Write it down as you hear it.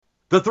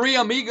The three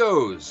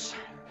amigos,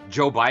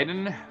 Joe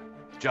Biden,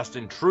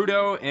 Justin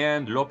Trudeau,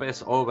 and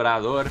López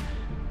Obrador,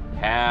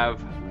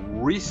 have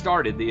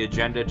restarted the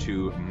agenda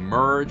to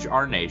merge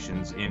our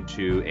nations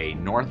into a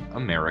North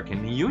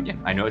American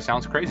union. I know it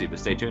sounds crazy, but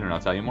stay tuned and I'll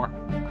tell you more.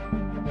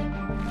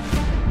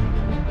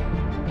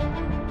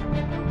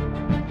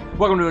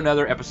 Welcome to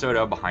another episode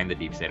of Behind the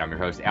Deep State. I'm your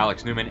host,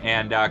 Alex Newman,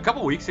 and a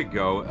couple weeks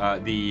ago,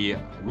 the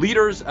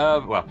leaders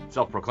of, well,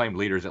 self-proclaimed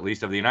leaders at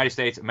least, of the United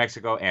States,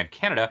 Mexico, and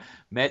Canada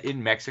met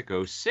in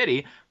Mexico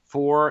City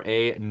for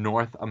a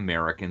North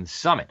American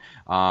summit.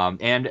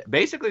 And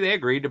basically they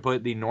agreed to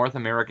put the North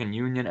American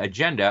Union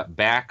agenda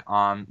back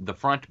on the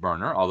front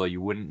burner, although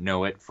you wouldn't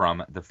know it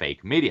from the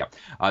fake media.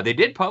 They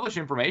did publish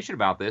information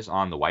about this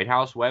on the White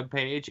House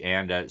webpage,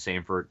 and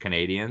same for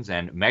Canadians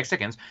and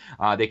Mexicans.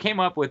 They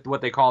came up with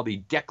what they call the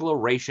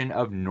Declaration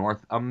of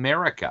North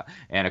America.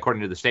 And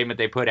according to the statement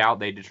they put out,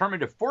 they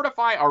determined to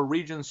fortify our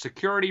region's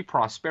security,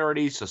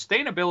 prosperity,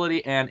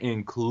 sustainability, and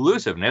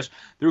inclusiveness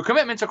through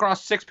commitments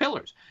across 6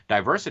 pillars: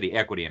 diversity,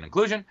 equity and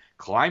inclusion,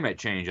 climate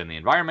change and the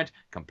environment,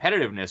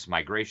 competitiveness,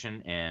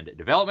 migration and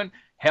development,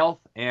 health,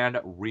 and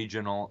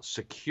regional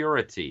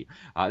security.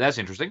 That's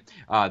interesting.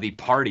 The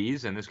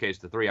parties, in this case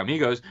the three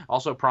amigos,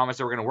 also promised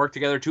they were going to work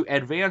together to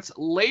advance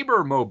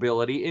labor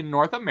mobility in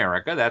North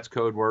America. That's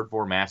code word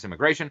for mass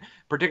immigration,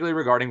 particularly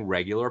regarding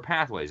regular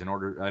pathways. In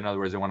other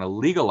words, they want to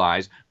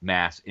legalize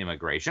mass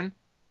immigration.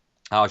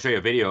 I'll show you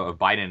a video of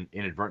Biden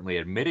inadvertently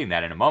admitting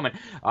that in a moment.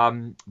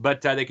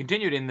 But they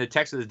continued in the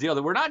text of this deal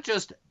that we're not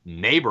just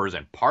neighbors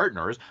and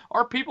partners.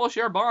 Our people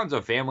share bonds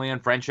of family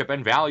and friendship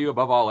and value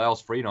above all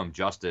else freedom,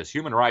 justice,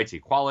 human rights,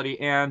 equality,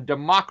 and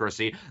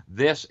democracy.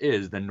 This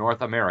is the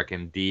North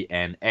American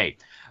DNA.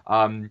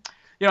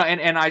 You know,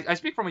 and I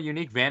speak from a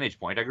unique vantage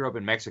point. I grew up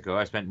in Mexico.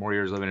 I spent more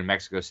years living in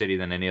Mexico City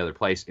than any other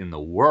place in the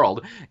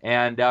world.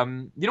 And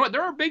you know what?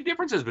 There are big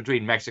differences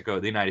between Mexico,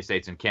 the United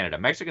States, and Canada.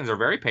 Mexicans are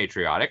very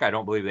patriotic. I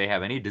don't believe they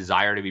have any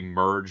desire to be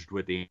merged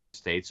with the United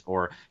States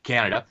or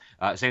Canada.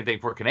 Same thing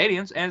for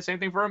Canadians and same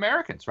thing for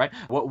Americans, right?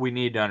 What we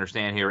need to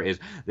understand here is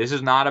this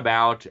is not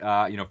about,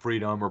 you know,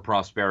 freedom or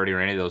prosperity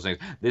or any of those things.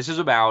 This is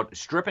about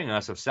stripping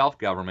us of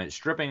self-government,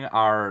 stripping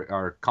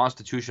our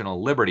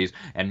constitutional liberties,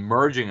 and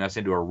merging us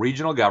into a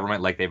regional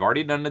government like they've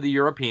already done to the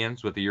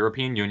Europeans with the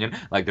European Union,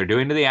 like they're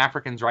doing to the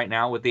Africans right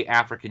now with the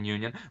African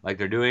Union, like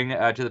they're doing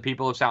to the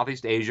people of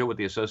Southeast Asia with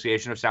the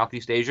Association of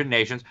Southeast Asian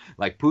Nations,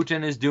 like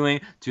Putin is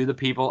doing to the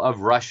people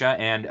of Russia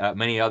and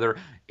many other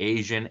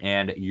Asian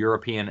and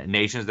European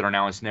nations that are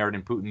now ensnared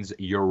in Putin's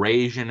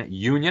Eurasian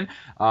Union,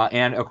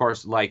 and of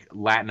course like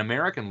Latin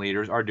American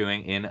leaders are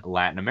doing in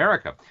Latin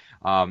America.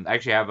 I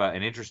actually have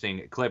an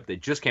interesting clip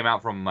that just came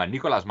out from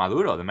Nicolas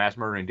Maduro, the mass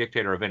murdering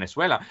dictator of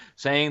Venezuela,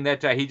 saying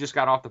that he just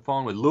got off the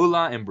phone with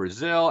Lula in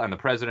Brazil and the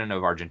president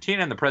of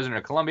Argentina and the president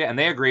of Colombia, and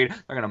they agreed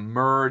they're going to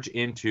merge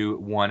into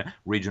one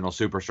regional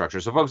superstructure.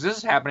 So, folks, this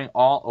is happening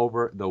all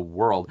over the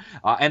world,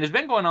 and it's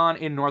been going on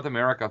in North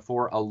America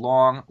for a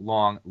long,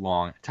 long,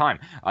 long time.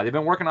 They've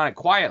been working on it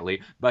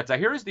quietly, but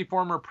here is the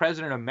former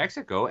president of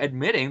Mexico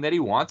admitting that he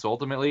wants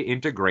ultimately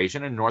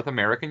integration in North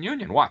American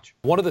Union. Watch.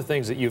 One of the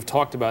things that you've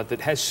talked about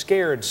that has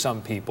scared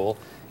some people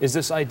is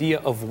this idea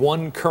of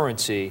one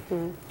currency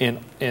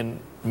in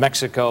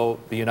Mexico,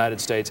 the United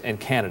States, and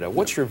Canada.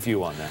 What's your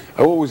view on that?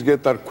 I always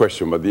get that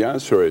question, but the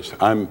answer is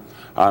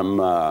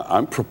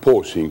I'm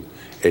proposing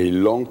a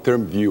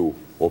long-term view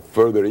of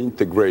further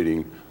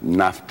integrating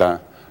NAFTA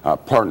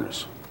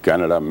partners,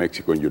 Canada,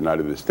 Mexico, and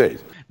United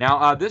States.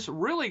 Now, this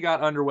really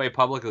got underway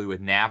publicly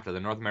with NAFTA,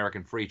 the North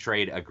American Free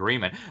Trade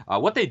Agreement.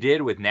 What they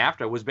did with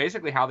NAFTA was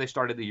basically how they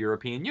started the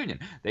European Union.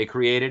 They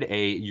created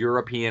a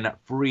European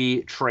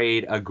Free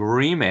Trade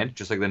Agreement,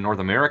 just like the North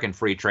American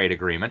Free Trade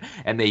Agreement,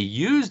 and they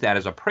used that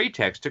as a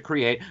pretext to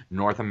create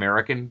North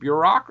American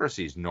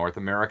bureaucracies, North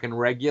American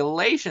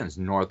regulations,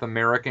 North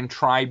American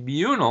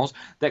tribunals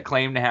that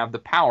claim to have the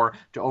power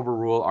to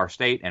overrule our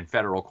state and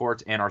federal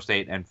courts and our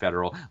state and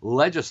federal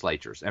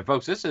legislatures. And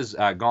folks, this has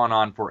gone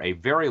on for a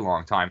very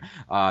long time.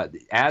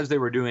 As they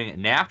were doing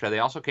NAFTA, they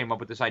also came up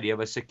with this idea of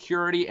a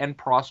security and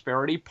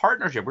prosperity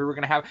partnership. We were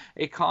going to have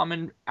a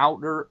common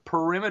outer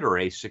perimeter,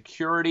 a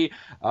security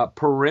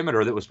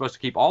perimeter that was supposed to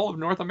keep all of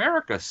North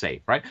America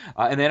safe, right?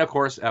 And then, of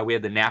course, we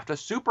had the NAFTA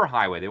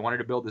superhighway. They wanted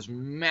to build this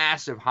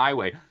massive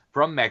highway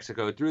from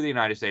Mexico through the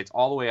United States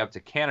all the way up to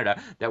Canada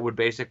that would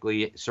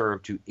basically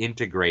serve to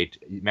integrate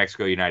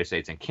Mexico, United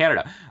States, and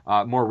Canada.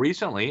 More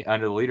recently,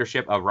 under the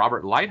leadership of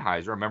Robert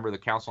Lighthizer, a member of the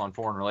Council on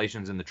Foreign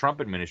Relations in the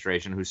Trump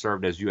administration who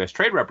served as U.S.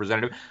 Trade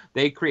Representative,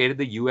 they created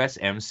the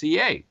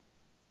USMCA.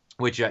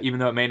 Which, even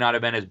though it may not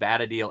have been as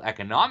bad a deal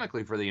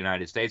economically for the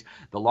United States,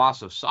 the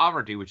loss of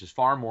sovereignty, which is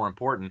far more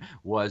important,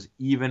 was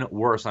even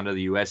worse under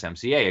the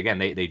USMCA. Again,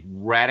 they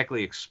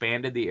radically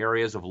expanded the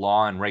areas of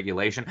law and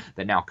regulation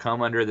that now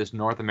come under this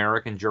North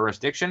American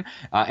jurisdiction,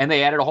 and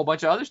they added a whole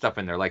bunch of other stuff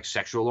in there, like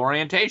sexual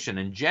orientation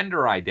and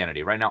gender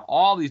identity. Right now,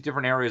 all these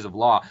different areas of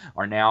law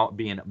are now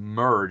being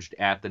merged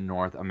at the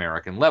North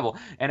American level.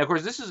 And, of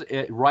course, this is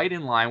right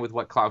in line with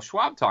what Klaus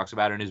Schwab talks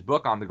about in his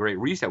book on the Great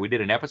Reset. We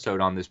did an episode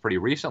on this pretty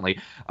recently.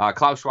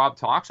 Klaus Schwab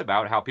talks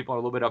about how people are a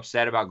little bit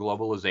upset about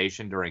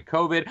globalization during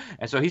COVID.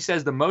 And so he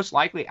says the most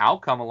likely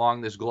outcome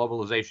along this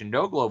globalization,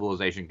 no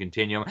globalization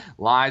continuum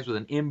lies with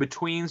an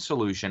in-between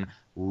solution,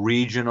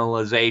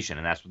 regionalization,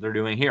 and that's what they're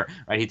doing here,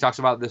 right? He talks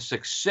about the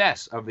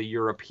success of the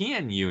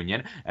European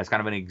Union as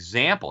kind of an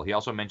example. He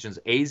also mentions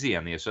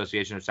ASEAN, the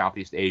Association of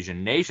Southeast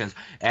Asian Nations,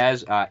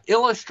 as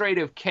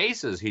illustrative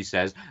cases, he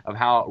says, of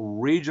how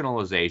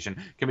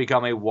regionalization can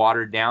become a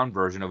watered-down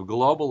version of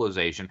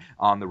globalization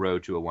on the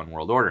road to a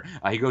one-world order.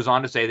 He goes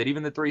on to say that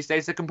even the three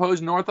states that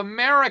compose North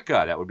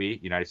America, that would be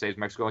United States,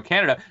 Mexico, and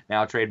Canada,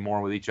 now trade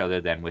more with each other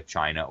than with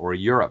China or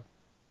Europe.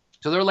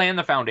 So they're laying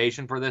the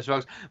foundation for this,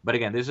 folks. But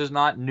again, this is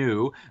not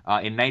new.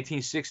 In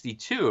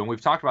 1962, and we've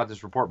talked about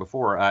this report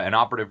before, an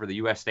operative for the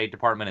U.S. State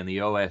Department and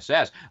the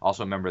OSS,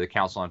 also a member of the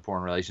Council on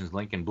Foreign Relations,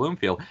 Lincoln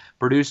Bloomfield,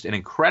 produced an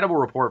incredible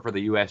report for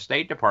the U.S.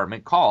 State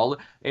Department called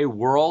A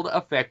World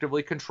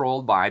Effectively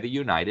Controlled by the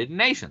United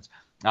Nations.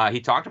 He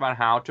talked about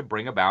how to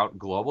bring about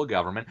global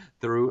government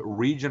through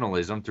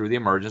regionalism, through the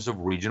emergence of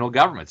regional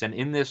governments. And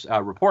in this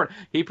report,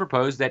 he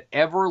proposed that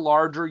ever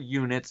larger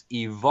units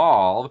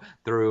evolve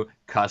through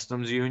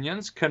customs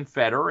unions,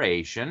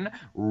 confederation,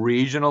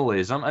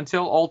 regionalism,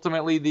 until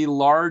ultimately the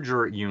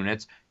larger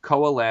units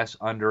coalesce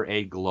under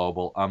a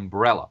global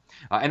umbrella.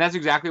 And that's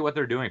exactly what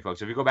they're doing,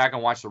 folks. If you go back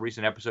and watch the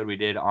recent episode we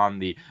did on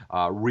the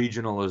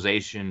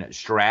regionalization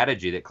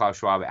strategy that Klaus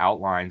Schwab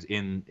outlines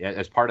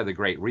as part of the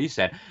Great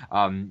Reset,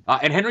 and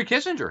Henry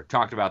Kissinger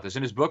talked about this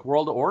in his book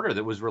World Order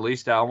that was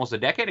released almost a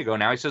decade ago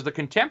now. He says the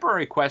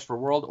contemporary quest for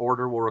world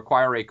order will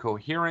require a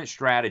coherent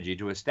strategy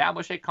to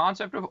establish a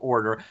concept of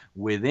order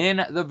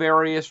within the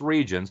various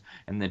regions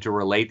and then to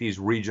relate these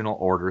regional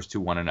orders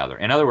to one another.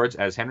 In other words,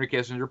 as Henry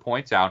Kissinger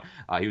points out,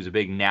 he was a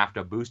big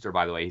NAFTA booster,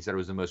 by the way. He said it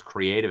was the most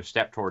creative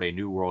step toward a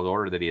new world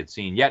order that he had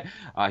seen yet.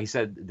 He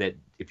said that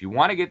if you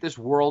want to get this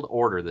world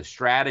order, the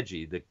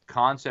strategy, the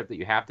concept that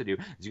you have to do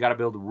is you got to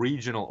build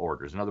regional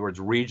orders. In other words,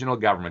 regional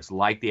governments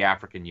like the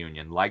African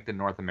Union, like the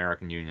North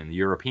American Union, the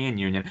European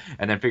Union,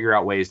 and then figure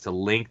out ways to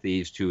link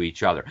these to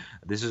each other.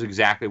 This is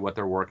exactly what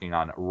they're working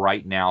on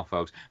right now,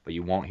 folks, but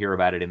you won't hear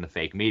about it in the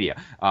fake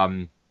media.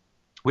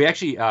 We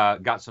actually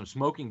got some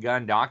smoking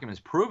gun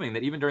documents proving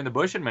that even during the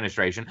Bush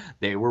administration,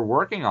 they were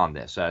working on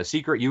this. A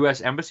secret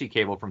U.S. Embassy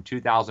cable from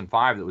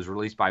 2005 that was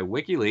released by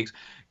WikiLeaks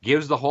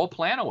gives the whole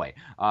plan away.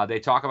 They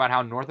talk about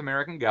how North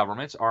American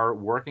governments are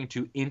working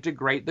to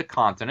integrate the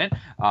continent.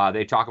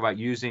 They talk about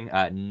using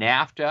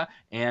NAFTA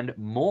and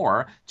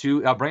more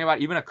to bring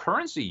about even a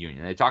currency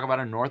union. They talk about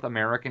a North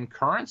American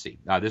currency.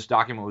 This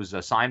document was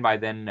signed by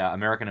then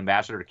American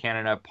Ambassador to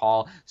Canada,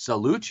 Paul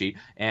Cellucci,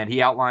 and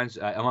he outlines,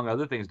 among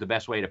other things, the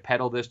best way to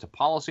peddle this to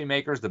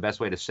policymakers, the best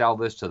way to sell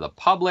this to the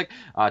public,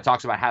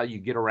 talks about how you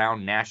get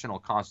around national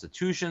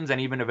constitutions and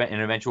even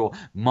an eventual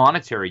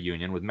monetary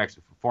union with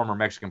former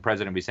Mexican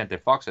President Vicente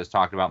Fox has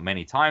talked about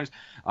many times.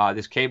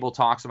 This cable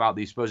talks about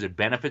the supposed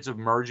benefits of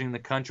merging the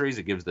countries.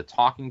 It gives the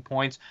talking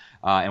points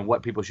and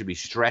what people should be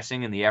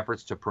stressing in the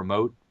efforts to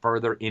promote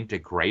further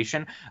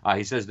integration.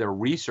 He says their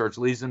research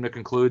leads them to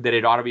conclude that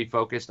it ought to be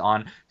focused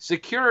on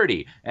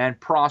security and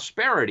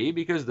prosperity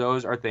because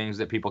those are things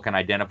that people can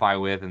identify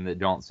with and that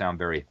don't sound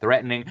very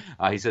threatening.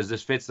 He says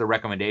this fits the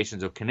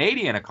recommendations of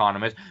Canadian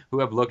economists who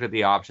have looked at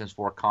the options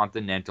for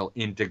continental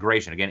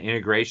integration. Again,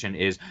 integration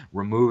is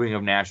removing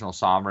of national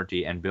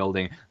sovereignty and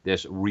building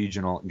this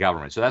regional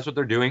government. So that's what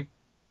they're doing.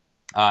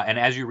 And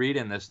as you read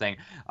in this thing,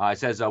 it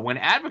says, when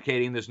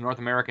advocating this North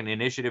American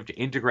initiative to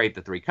integrate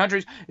the three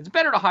countries, it's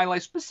better to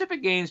highlight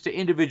specific gains to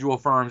individual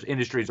firms,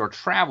 industries, or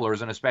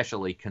travelers, and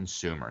especially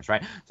consumers,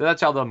 right? So that's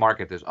how they'll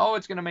market this. Oh,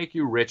 it's going to make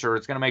you richer.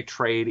 It's going to make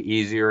trade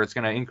easier. It's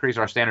going to increase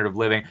our standard of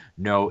living.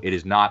 No, it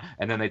is not.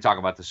 And then they talk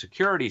about the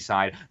security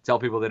side, tell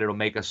people that it'll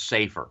make us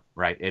safer,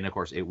 right? And of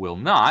course, it will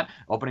not.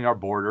 Opening our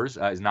borders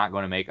is not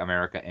going to make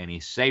America any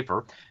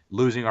safer.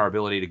 Losing our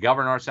ability to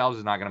govern ourselves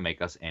is not going to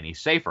make us any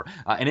safer.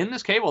 And in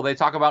this cable, they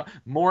talk about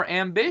more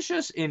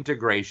ambitious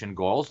integration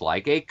goals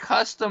like a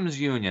customs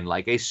union,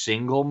 like a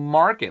single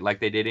market, like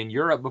they did in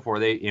Europe before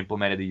they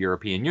implemented the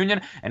European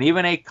Union, and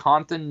even a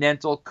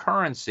continental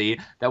currency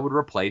that would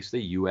replace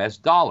the U.S.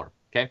 dollar.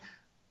 Okay.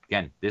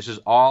 Again, this is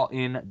all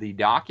in the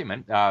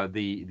document.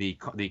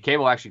 The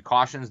cable actually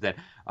cautions that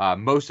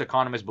most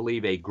economists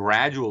believe a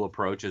gradual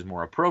approach is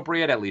more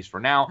appropriate, at least for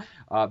now,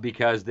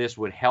 because this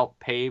would help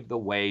pave the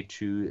way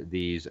to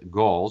these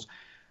goals.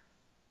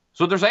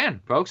 So what they're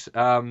saying, folks.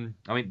 I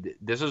mean,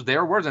 this is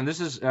their words, and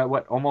this is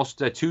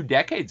almost 2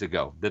 decades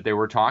ago that they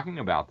were talking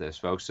about this,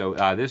 folks. So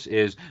this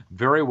is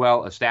very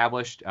well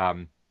established.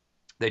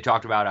 They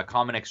talked about a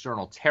common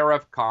external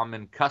tariff,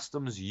 common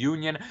customs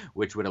union,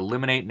 which would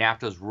eliminate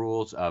NAFTA's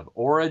rules of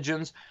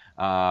origins.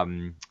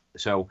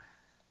 So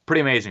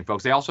pretty amazing,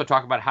 folks. They also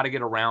talk about how to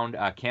get around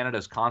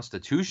Canada's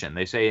constitution.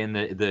 They say in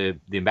the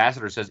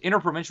ambassador says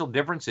interprovincial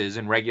differences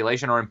in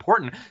regulation are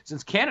important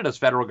since Canada's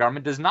federal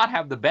government does not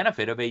have the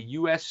benefit of a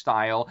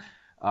U.S.-style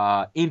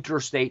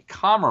interstate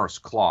commerce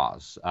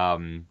clause.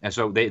 And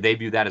so they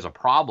view that as a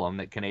problem,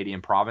 that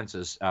Canadian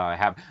provinces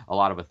have a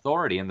lot of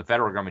authority and the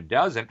federal government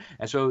doesn't.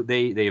 And so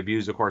they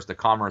abuse, of course, the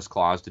commerce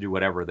clause to do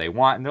whatever they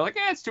want. And they're like,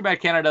 it's too bad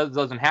Canada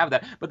doesn't have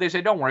that. But they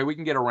say, don't worry, we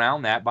can get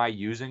around that by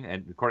using,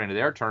 and according to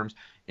their terms,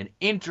 an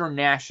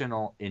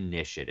international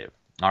initiative.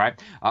 All right.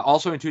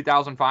 Also in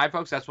 2005,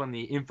 folks, that's when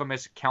the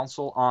infamous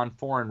Council on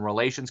Foreign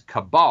Relations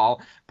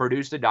cabal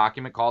produced a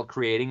document called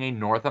Creating a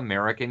North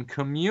American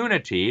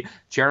Community,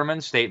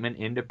 Chairman's Statement,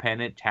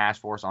 Independent Task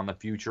Force on the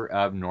Future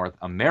of North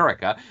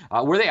America,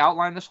 where they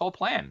outlined this whole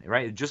plan,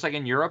 right? Just like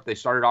in Europe, they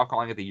started off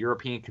calling it the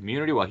European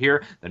Community. Well,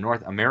 here, the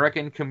North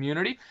American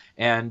Community.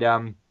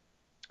 And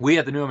we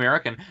at the New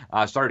American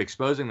started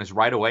exposing this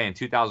right away. In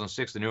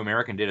 2006, the New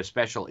American did a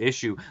special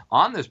issue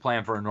on this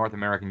plan for a North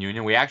American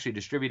Union. We actually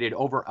distributed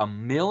over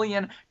 1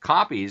 million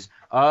copies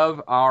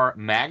of our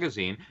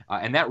magazine,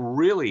 and that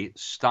really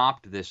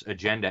stopped this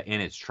agenda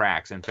in its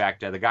tracks. In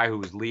fact, the guy who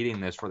was leading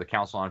this for the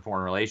Council on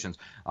Foreign Relations,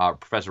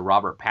 Professor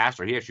Robert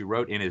Pastor, he actually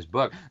wrote in his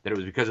book that it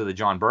was because of the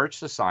John Birch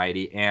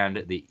Society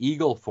and the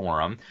Eagle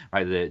Forum,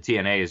 right? The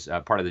TNA is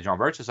part of the John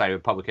Birch Society, a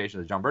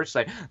publication of the John Birch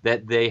Society,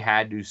 that they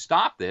had to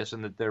stop this,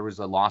 and that there was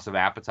a loss of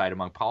appetite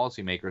among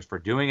policymakers for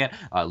doing it.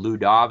 Lou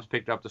Dobbs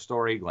picked up the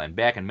story, Glenn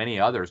Beck, and many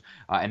others,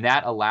 and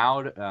that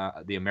allowed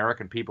the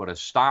American people to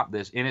stop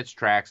this in its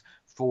tracks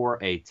for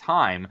a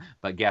time.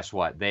 But guess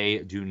what? They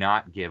do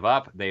not give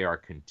up. They are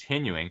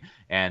continuing,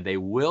 and they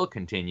will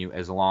continue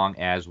as long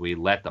as we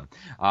let them.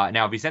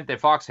 Now, Vicente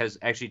Fox has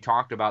actually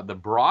talked about the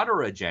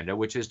broader agenda,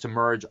 which is to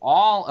merge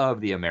all of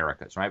the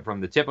Americas, right,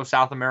 from the tip of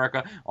South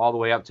America all the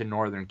way up to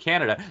northern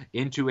Canada,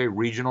 into a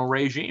regional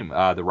regime.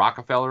 The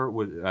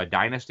Rockefeller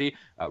dynasty,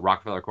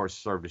 Rockefeller, of course,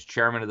 served as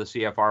chairman of the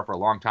CFR for a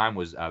long time,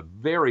 was a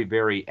very,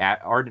 very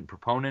ardent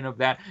proponent of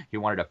that. He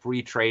wanted a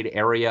free trade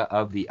area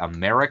of the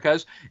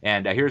Americas.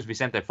 And here's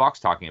Vicente Fox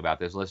talking about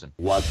this. Listen.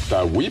 What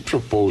we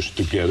proposed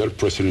together,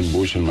 President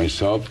Bush and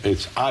myself,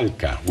 it's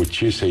ALCA,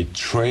 which is a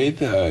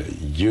trade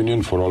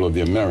union for all of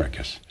the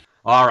Americas.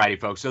 All righty,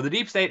 folks. So the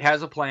deep state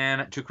has a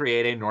plan to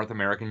create a North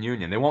American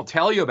Union. They won't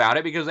tell you about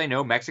it because they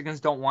know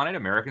Mexicans don't want it,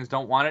 Americans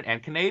don't want it,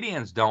 and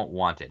Canadians don't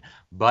want it.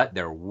 But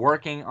they're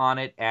working on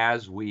it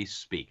as we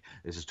speak.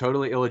 This is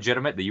totally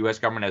illegitimate. The U.S.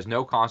 government has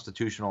no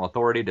constitutional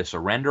authority to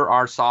surrender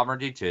our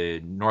sovereignty to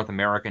North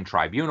American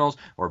tribunals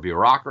or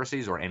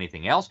bureaucracies or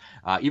anything else.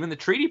 Even the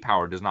treaty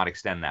power does not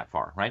extend that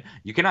far, right?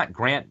 You cannot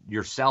grant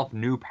yourself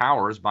new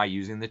powers by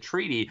using the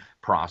treaty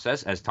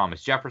process, as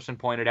Thomas Jefferson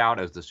pointed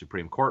out, as the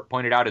Supreme Court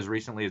pointed out as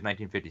recently as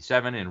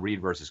 1957 in Reed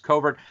versus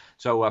Covert.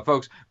 So,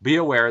 folks, be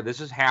aware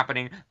this is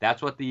happening.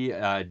 That's what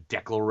the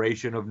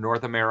Declaration of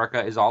North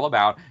America is all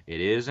about.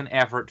 It is an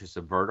effort to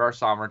subvert our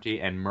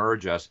sovereignty and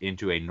merge us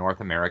into a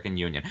North American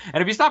Union.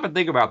 And if you stop and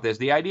think about this,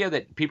 the idea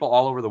that people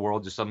all over the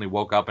world just suddenly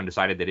woke up and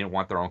decided they didn't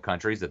want their own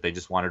countries, that they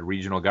just wanted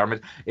regional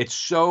governments, it's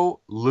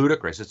so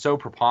ludicrous, it's so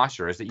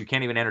preposterous that you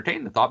can't even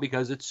entertain the thought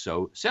because it's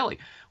so silly.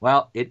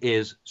 Well, it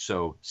is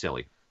so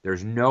silly.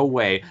 There's no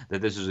way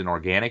that this is an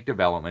organic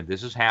development.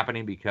 This is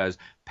happening because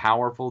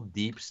powerful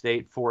deep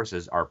state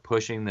forces are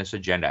pushing this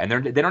agenda. And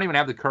they don't even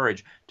have the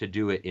courage to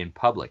do it in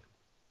public.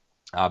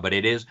 But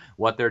it is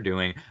what they're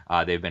doing.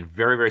 They've been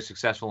very, very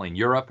successful in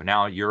Europe.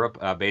 Now Europe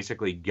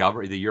basically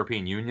the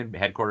European Union,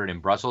 headquartered in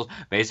Brussels,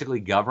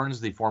 basically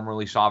governs the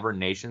formerly sovereign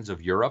nations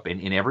of Europe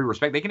in every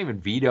respect. They can even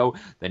veto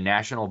the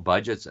national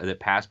budgets that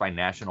pass by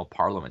national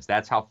parliaments.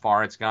 That's how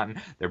far it's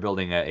gotten. They're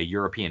building a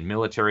European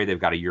military. They've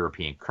got a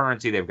European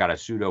currency. They've got a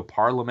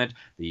pseudo-parliament,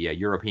 the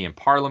European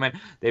Parliament.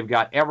 They've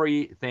got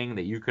everything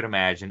that you could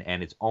imagine,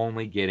 and it's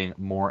only getting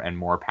more and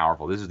more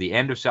powerful. This is the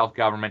end of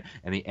self-government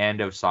and the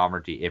end of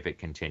sovereignty if it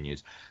continues.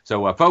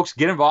 So, folks,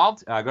 get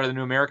involved. Go to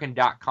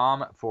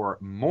thenewamerican.com for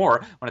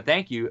more. I want to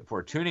thank you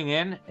for tuning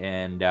in,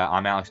 and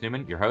I'm Alex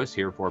Newman, your host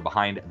here for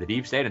Behind the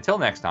Deep State. Until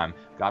next time,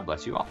 God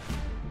bless you all.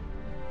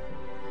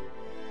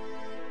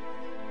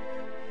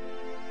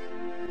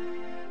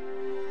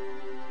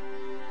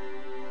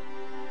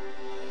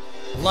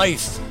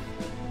 Life,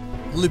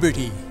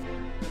 liberty,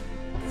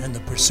 and the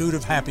pursuit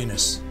of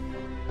happiness.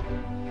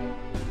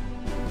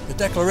 The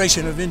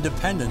Declaration of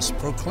Independence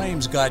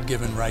proclaims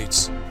God-given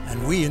rights,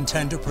 and we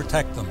intend to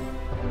protect them.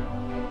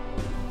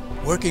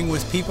 Working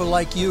with people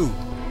like you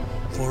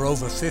for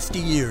over 50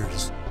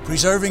 years,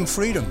 preserving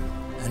freedom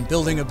and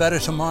building a better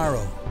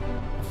tomorrow.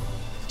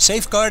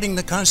 Safeguarding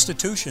the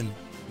Constitution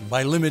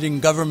by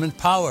limiting government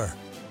power.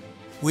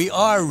 We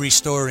are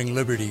restoring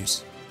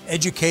liberties,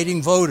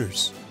 educating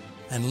voters,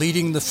 and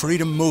leading the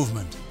freedom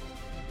movement.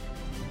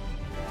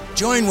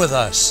 Join with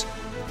us.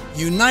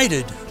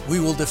 United, we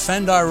will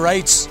defend our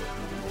rights.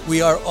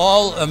 We are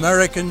all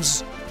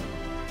Americans.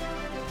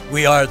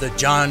 We are the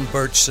John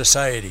Birch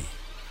Society.